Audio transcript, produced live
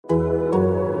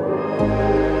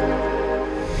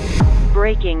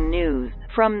Breaking news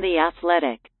from The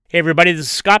Athletic. Hey everybody, this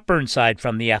is Scott Burnside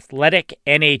from The Athletic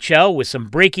NHL with some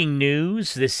breaking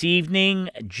news this evening,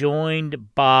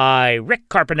 joined by Rick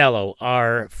Carpinello,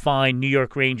 our fine New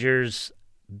York Rangers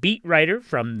beat writer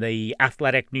from The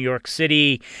Athletic New York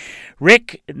City.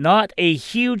 Rick, not a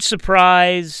huge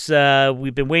surprise.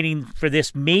 We've been waiting for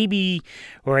this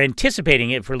or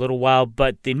anticipating it for a little while,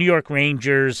 but the New York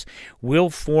Rangers will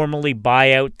formally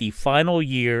buy out the final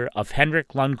year of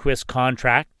Henrik Lundqvist's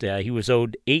contract. He was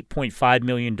owed $8.5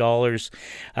 million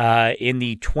in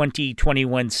the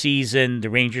 2021 season. The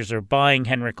Rangers are buying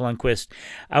Henrik Lundqvist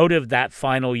out of that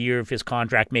final year of his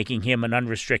contract, making him an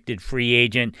unrestricted free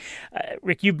agent.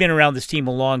 Rick, you've been around this team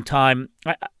a long time.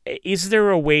 Is there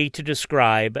a way to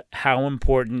describe how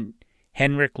important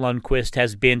Henrik Lundqvist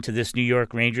has been to this New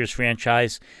York Rangers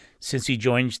franchise since he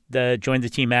joined the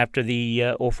team after the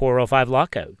 04-05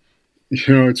 lockout?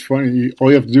 You know, it's funny. All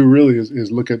you have to do really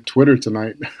is look at Twitter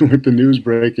tonight with the news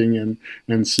breaking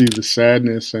and see the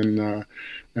sadness and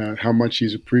how much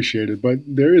he's appreciated. But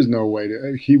there is no way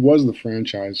to. He was the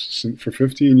franchise for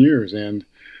 15 years, and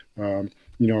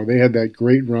they had that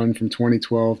great run from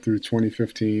 2012 through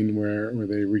 2015 where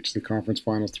they reached the conference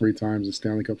finals 3 times, the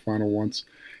Stanley Cup final once,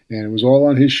 and it was all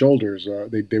on his shoulders.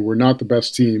 They were not the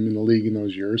best team in the league in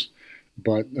those years,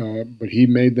 but he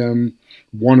made them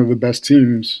one of the best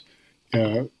teams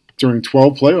during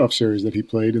 12 playoff series that he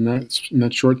played in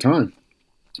that short time.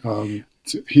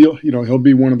 He'll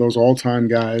be one of those all-time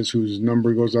guys whose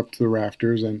number goes up to the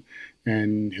rafters,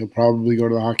 and he'll probably go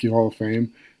to the Hockey Hall of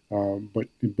Fame. But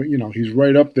he's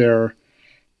right up there,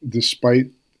 despite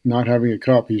not having a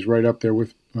cup. He's right up there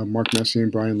with Mark Messier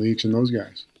and Brian Leetch and those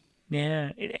guys.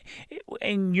 Yeah,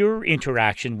 and your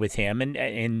interaction with him,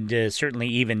 and certainly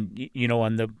even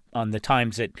on the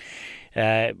times that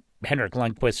Henrik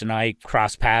Lundqvist and I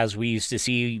crossed paths, we used to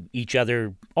see each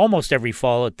other almost every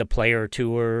fall at the Player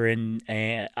Tour, and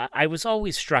I was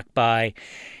always struck by,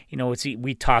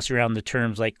 we toss around the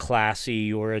terms like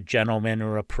classy or a gentleman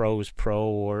or a pro's pro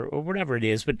or whatever it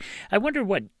is, but I wonder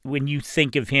when you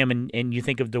think of him and you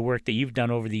think of the work that you've done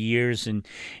over the years and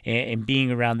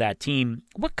being around that team,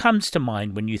 what comes to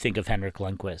mind when you think of Henrik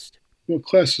Lundqvist? Well,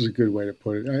 class is a good way to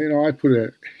put it. I put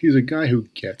it, he's a guy who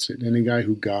gets it and a guy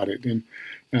who got it. And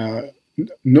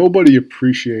nobody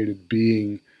appreciated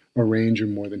being a Ranger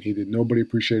more than he did. Nobody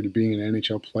appreciated being an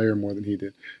NHL player more than he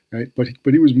did. Right?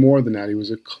 But he was more than that. He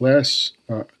was a class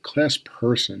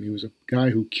person. He was a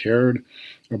guy who cared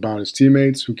about his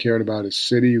teammates, who cared about his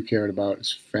city, who cared about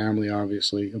his family,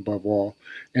 obviously, above all,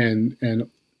 and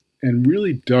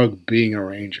really dug being a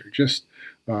Ranger. Just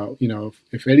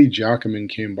if Eddie Giacomin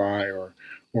came by,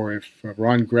 or if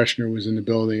Ron Greshner was in the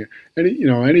building,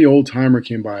 any old timer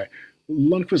came by,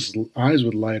 Lundqvist's eyes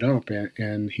would light up,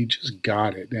 and he just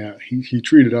got it. He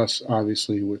treated us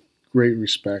obviously with great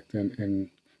respect, and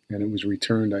it was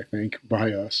returned, I think,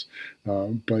 by us.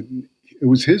 But it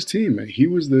was his team. He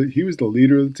was the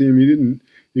leader of the team.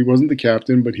 He wasn't the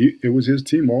captain, but it was his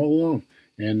team all along.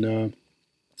 And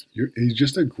he's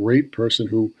just a great person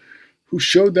who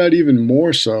showed that even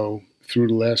more so through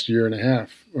the last year and a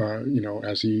half.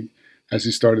 As he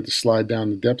started to slide down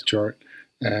the depth chart.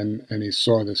 And he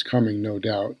saw this coming, no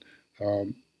doubt.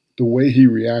 The way he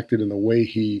reacted and the way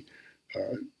he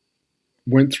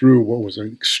went through what was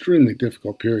an extremely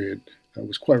difficult period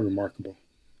was quite remarkable.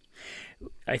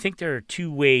 I think there are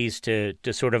 2 ways to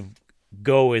sort of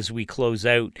go as we close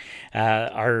out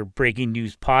our breaking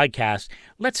news podcast.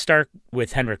 Let's start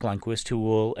with Henrik Lundqvist, who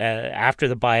will, after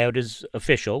the buyout is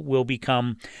official, will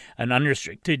become an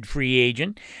unrestricted free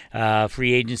agent.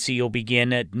 Free agency will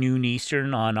begin at noon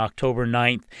Eastern on October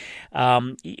 9th.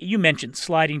 You mentioned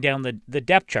sliding down the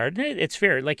depth chart. It's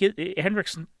fair.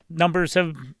 Henrik's numbers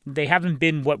haven't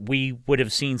been what we would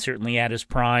have seen certainly at his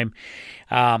prime.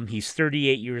 He's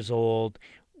 38 years old.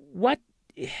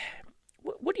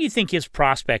 What do you think his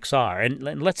prospects are? And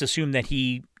let's assume that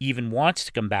he even wants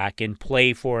to come back and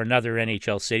play for another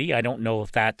NHL city. I don't know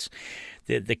if that's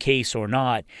the case or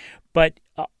not. But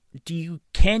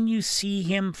can you see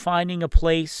him finding a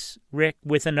place, Rick,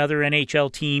 with another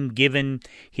NHL team, given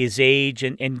his age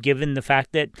and given the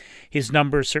fact that his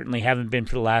numbers certainly haven't been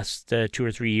for the last 2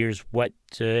 or 3 years what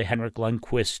Henrik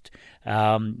Lundqvist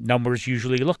numbers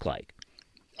usually look like?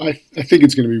 I think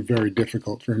it's going to be very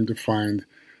difficult for him to find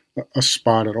a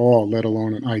spot at all, let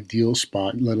alone an ideal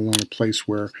spot, let alone a place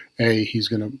where A, he's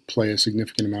going to play a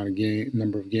significant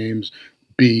number of games,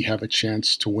 B, have a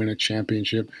chance to win a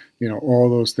championship. All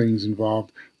those things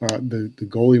involved. The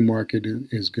goalie market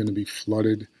is going to be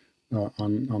flooded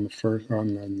on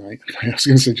the night. I was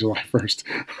going to say July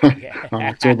 1st, on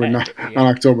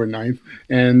October 9th,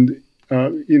 and I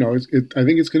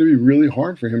think it's going to be really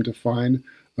hard for him to find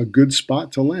a good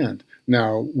spot to land.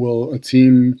 Now, will a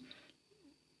team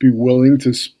be willing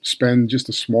to spend just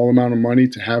a small amount of money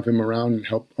to have him around and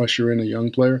help usher in a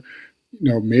young player?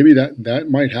 Maybe that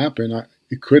might happen.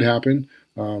 It could happen.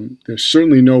 There's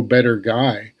certainly no better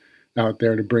guy out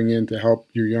there to bring in to help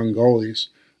your young goalies.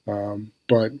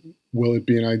 But will it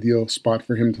be an ideal spot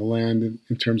for him to land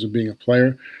in terms of being a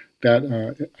player? That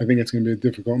I think it's going to be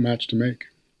a difficult match to make.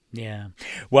 Yeah.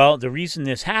 Well, the reason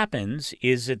this happens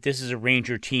is that this is a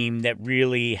Ranger team that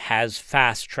really has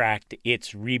fast-tracked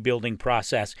its rebuilding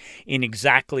process. In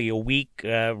exactly a week,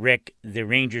 Rick, the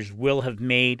Rangers will have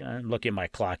made, look at my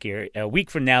clock here, a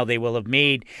week from now they will have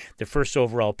made the first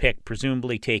overall pick,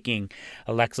 presumably taking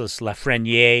Alexis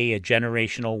Lafreniere, a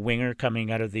generational winger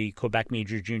coming out of the Quebec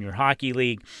Major Junior Hockey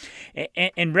League,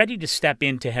 and ready to step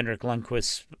into Henrik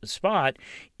Lundqvist's spot,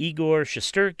 Igor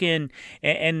Shesterkin,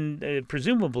 and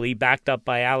presumably backed up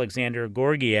by Alexander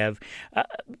Georgiev.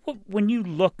 When you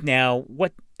look now,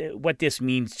 what this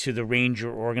means to the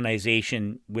Ranger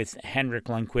organization with Henrik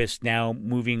Lundqvist now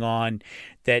moving on,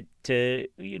 that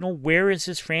where is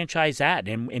this franchise at,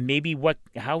 and maybe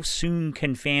how soon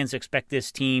can fans expect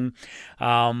this team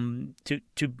to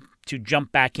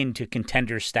jump back into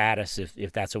contender status,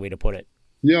 if that's a way to put it?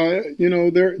 Yeah,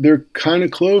 they're kind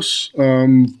of close,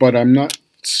 but I'm not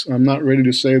ready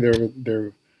to say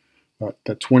they're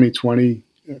that 2020,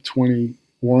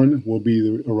 21 will be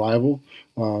the arrival.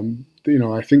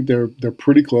 I think they're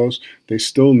pretty close. They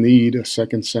still need a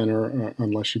second center,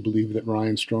 unless you believe that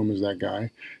Ryan Strome is that guy,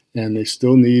 and they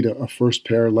still need a first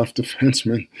pair left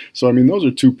defenseman. So those are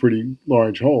two pretty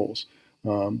large holes.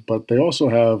 But they also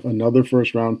have another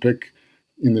first round pick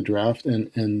in the draft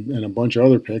and a bunch of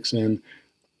other picks, and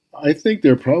I think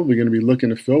they're probably going to be looking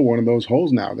to fill one of those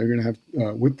holes now. They're going to have,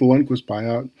 with the Lundqvist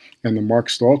buyout and the Mark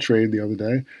Stahl trade the other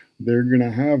day, they're going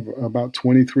to have about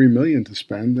 $23 million to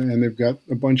spend, and they've got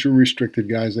a bunch of restricted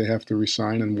guys they have to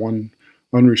re-sign and one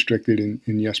unrestricted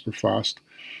in Jesper Fast.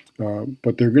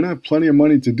 But they're going to have plenty of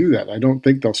money to do that. I don't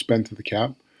think they'll spend to the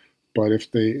cap, but if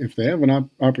they have an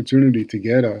opportunity to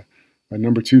get a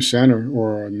number 2 center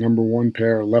or a number 1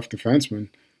 pair left defenseman,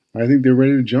 I think they're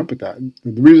ready to jump at that.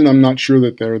 The reason I'm not sure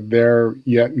that they're there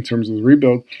yet in terms of the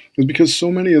rebuild is because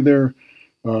so many of their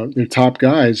top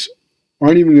guys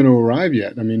aren't even going to arrive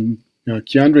yet.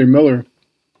 Keandre Miller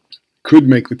could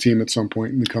make the team at some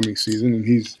point in the coming season, and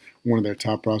he's one of their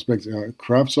top prospects.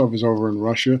 Kravtsov is over in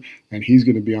Russia, and he's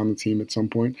going to be on the team at some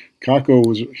point. Kakko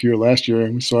was here last year,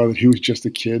 and we saw that he was just a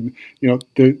kid.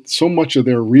 So much of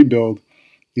their rebuild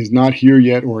is not here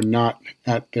yet, or not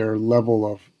at their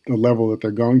level that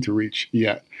they're going to reach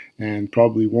yet, and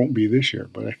probably won't be this year.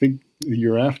 But I think the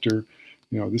year after,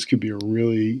 this could be a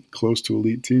really close to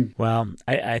elite team. Well,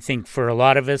 I think for a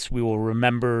lot of us, we will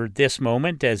remember this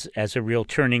moment as a real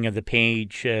turning of the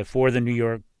page for the New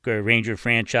York Ranger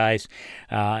franchise,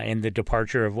 and the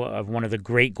departure of one of the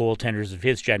great goaltenders of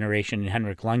his generation,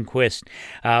 Henrik Lundqvist.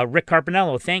 Rick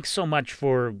Carpiniello, thanks so much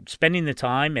for spending the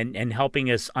time and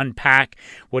helping us unpack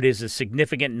what is a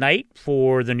significant night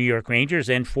for the New York Rangers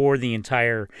and for the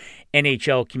entire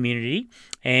NHL community.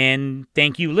 And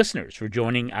thank you, listeners, for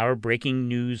joining our breaking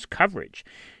news coverage.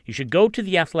 You should go to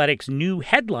The Athletic's new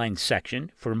headlines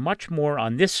section for much more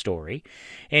on this story.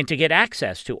 And to get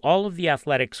access to all of The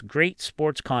Athletic's great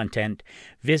sports content,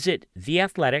 visit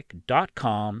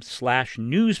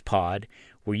theathletic.com/newspod,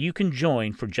 where you can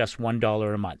join for just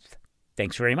 $1 a month.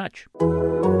 Thanks very much.